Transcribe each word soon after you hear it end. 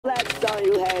all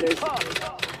you haters.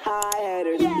 Hi,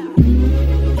 haters.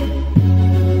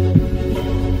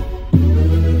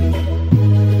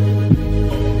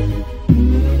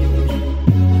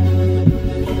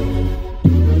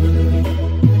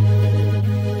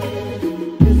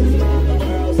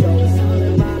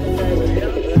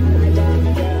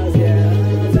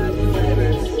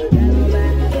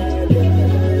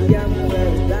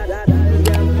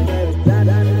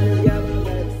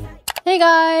 Hey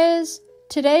guys!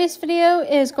 Today's video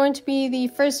is going to be the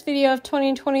first video of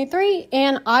 2023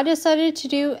 and I decided to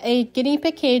do a guinea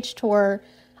pig cage tour.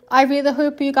 I really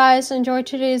hope you guys enjoyed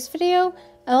today's video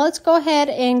and let's go ahead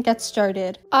and get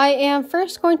started. I am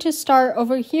first going to start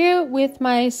over here with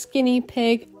my guinea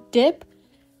pig Dip.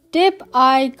 Dip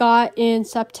I got in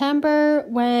September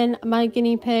when my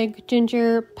guinea pig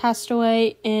Ginger passed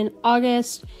away in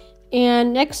August.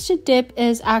 And next to Dip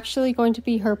is actually going to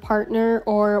be her partner,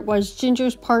 or was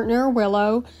Ginger's partner,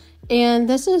 Willow. And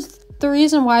this is the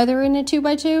reason why they're in a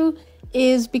 2x2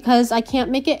 is because I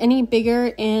can't make it any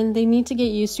bigger and they need to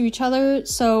get used to each other.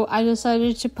 So I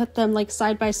decided to put them like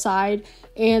side by side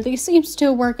and they seems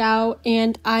to work out.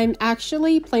 And I'm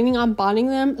actually planning on bonding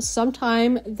them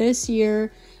sometime this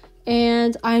year.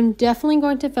 And I'm definitely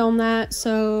going to film that.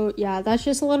 So yeah, that's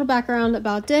just a little background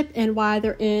about Dip and why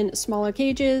they're in smaller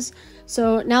cages.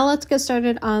 So now let's get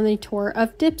started on the tour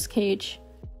of Dip's cage.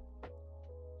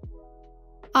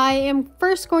 I am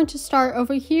first going to start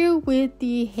over here with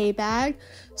the hay bag.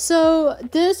 So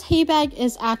this hay bag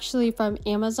is actually from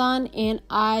Amazon and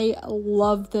I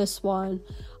love this one.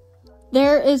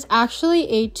 There is actually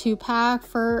a 2-pack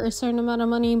for a certain amount of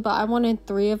money, but I wanted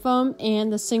 3 of them,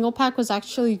 and the single pack was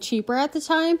actually cheaper at the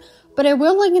time. But I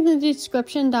will link in the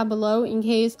description down below in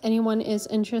case anyone is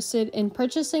interested in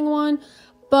purchasing one.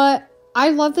 But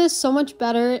I love this so much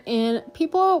better, and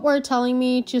people were telling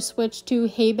me to switch to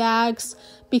hay bags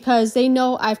because they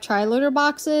know I've tried litter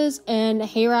boxes, and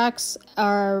hay racks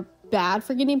are bad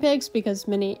for guinea pigs because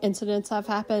many incidents have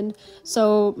happened.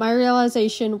 So my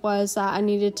realization was that I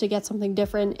needed to get something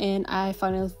different and I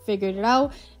finally figured it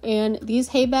out, and these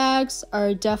hay bags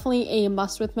are definitely a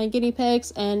must with my guinea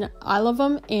pigs and I love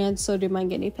them and so do my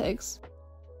guinea pigs.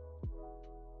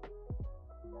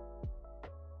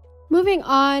 Moving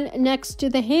on, next to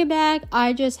the hay bag,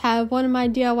 I just have one of my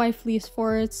DIY fleece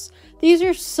forts. These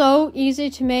are so easy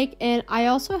to make, and I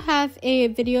also have a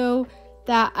video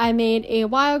that I made a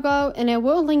while ago and I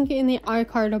will link in the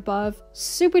iCard above.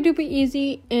 Super duper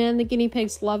easy and the guinea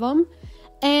pigs love them.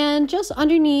 And just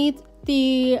underneath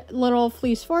the little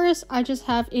fleece forest, I just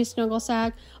have a snuggle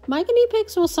sack. My guinea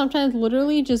pigs will sometimes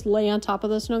literally just lay on top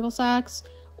of the snuggle sacks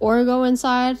or go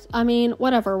inside. I mean,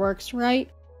 whatever works, right?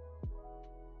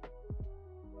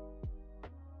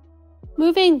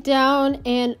 Moving down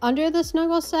and under the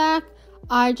snuggle sack,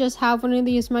 I just have one of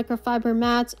these microfiber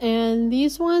mats, and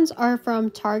these ones are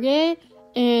from Target,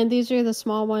 and these are the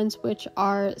small ones, which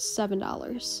are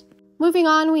 $7. Moving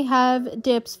on, we have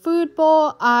Dip's food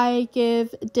bowl. I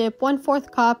give Dip 1/4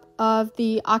 cup of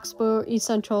the Oxbow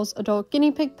Essentials adult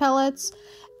guinea pig pellets,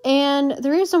 and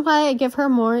the reason why I give her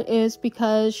more is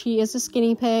because she is a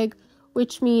skinny pig,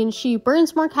 which means she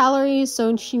burns more calories,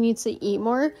 so she needs to eat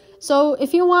more. So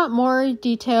if you want more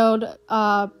detailed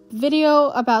video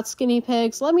about skinny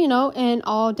pigs, let me know and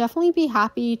I'll definitely be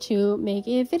happy to make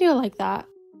a video like that.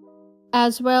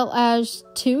 As well as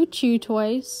 2 chew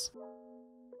toys.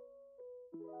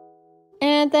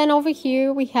 And then over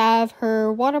here we have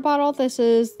her water bottle. This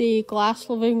is the Glass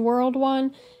Living World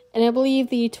one, and I believe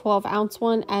the 12-ounce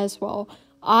one as well.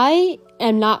 I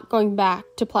am not going back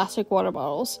to plastic water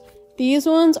bottles. These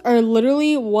ones are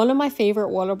literally one of my favorite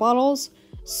water bottles.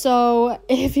 So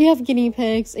if you have guinea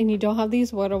pigs and you don't have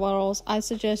these water bottles, I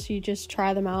suggest you just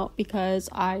try them out because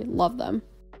I love them.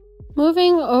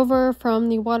 Moving over from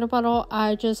the water bottle,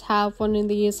 I just have one of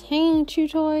these hanging chew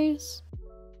toys.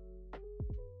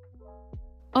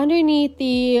 Underneath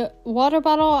the water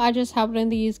bottle, I just have one of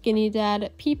these Guinea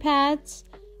Dad pee pads.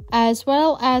 As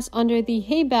well as under the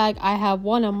hay bag, I have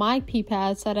one of my pee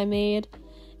pads that I made.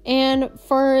 And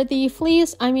for the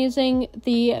fleece, I'm using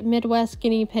the Midwest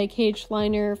Guinea Pig Cage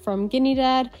Liner from Guinea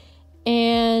Dad.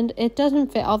 And it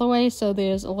doesn't fit all the way, so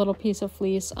there's a little piece of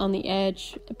fleece on the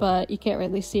edge, but you can't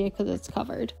really see it because it's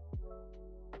covered.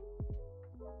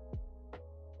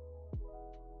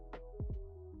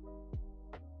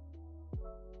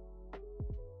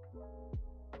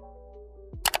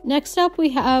 Next up, we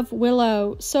have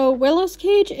Willow. So Willow's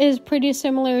cage is pretty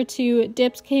similar to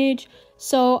Dip's cage,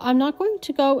 so I'm not going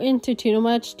to go into too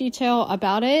much detail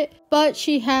about it, but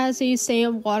she has the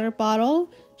same water bottle.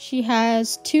 She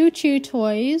has 2 chew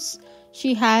toys.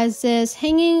 She has this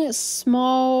hanging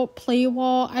small play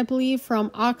wall, I believe, from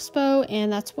Oxbow,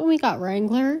 and that's when we got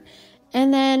Wrangler.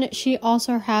 And then she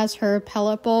also has her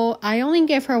pellet bowl. I only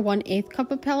give her 1/8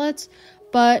 cup of pellets,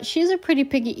 but she's a pretty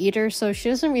picky eater, so she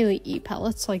doesn't really eat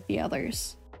pellets like the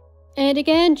others. And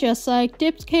again, just like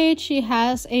Dip's cage, she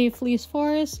has a fleece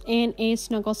forest and a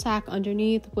snuggle sack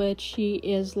underneath, which she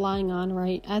is lying on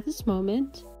right at this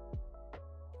moment.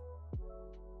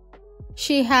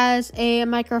 She has a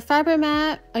microfiber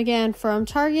mat, again from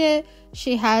Target.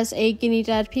 She has a Guinea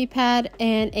Dad pee pad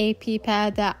and a pee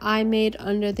pad that I made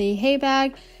under the hay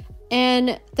bag.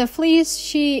 And the fleece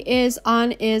she is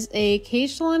on is a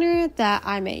cage liner that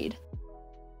I made.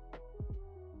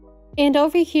 And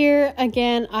over here,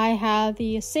 again, I have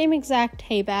the same exact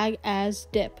hay bag as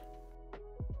Dip.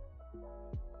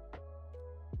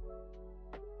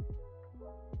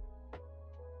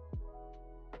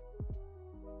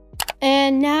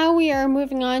 And now we are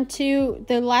moving on to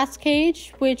the last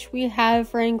cage, which we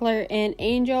have Wrangler and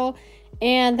Angel,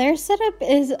 and their setup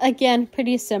is again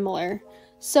pretty similar.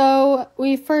 So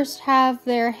we first have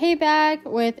their hay bag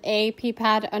with a pee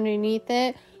pad underneath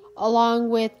it, along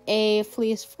with a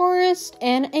fleece forest,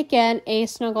 and again a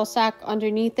snuggle sack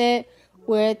underneath it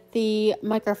with the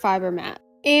microfiber mat.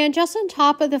 And just on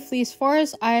top of the fleece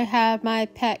forest, I have my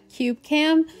pet cube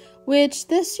cam, which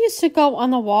this used to go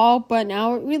on the wall, but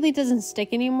now it really doesn't stick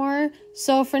anymore.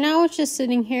 So for now it's just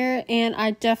sitting here, and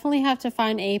I definitely have to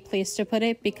find a place to put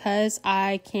it because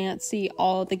I can't see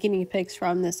all the guinea pigs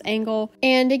from this angle.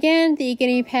 And again, the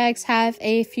guinea pigs have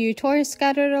a few toys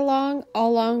scattered along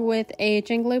with a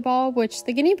jingly ball, which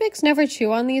the guinea pigs never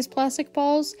chew on these plastic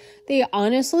balls. They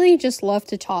honestly just love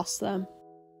to toss them.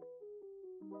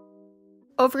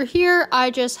 Over here, I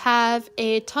just have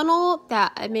a tunnel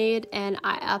that I made, and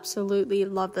I absolutely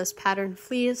love this pattern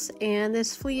fleece, and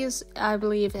this fleece I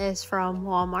believe is from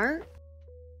Walmart.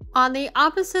 On the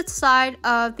opposite side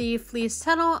of the fleece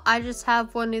tunnel, I just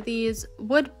have one of these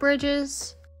wood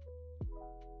bridges.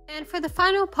 And for the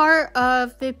final part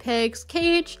of the pig's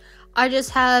cage, I just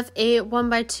have a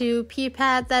 1x2 pee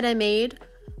pad that I made.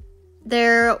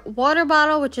 Their water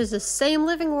bottle, which is the same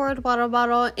Living Word water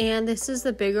bottle, and this is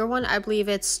the bigger one. I believe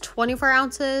it's 24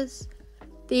 ounces.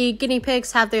 The guinea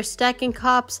pigs have their stacking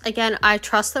cups. Again, I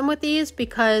trust them with these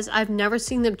because I've never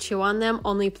seen them chew on them,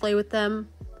 only play with them.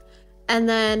 And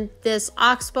then this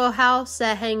oxbow house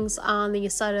that hangs on the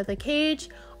side of the cage,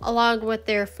 along with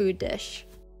their food dish.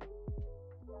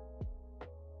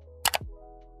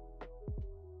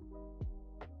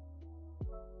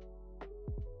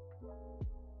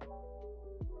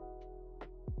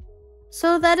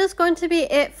 So that is going to be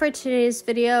it for today's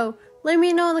video. Let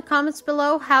me know in the comments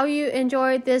below how you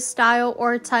enjoyed this style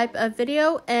or type of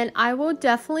video, and I will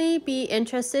definitely be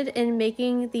interested in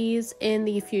making these in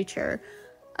the future.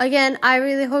 Again, I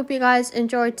really hope you guys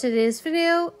enjoyed today's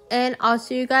video, and I'll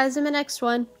see you guys in the next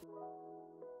one.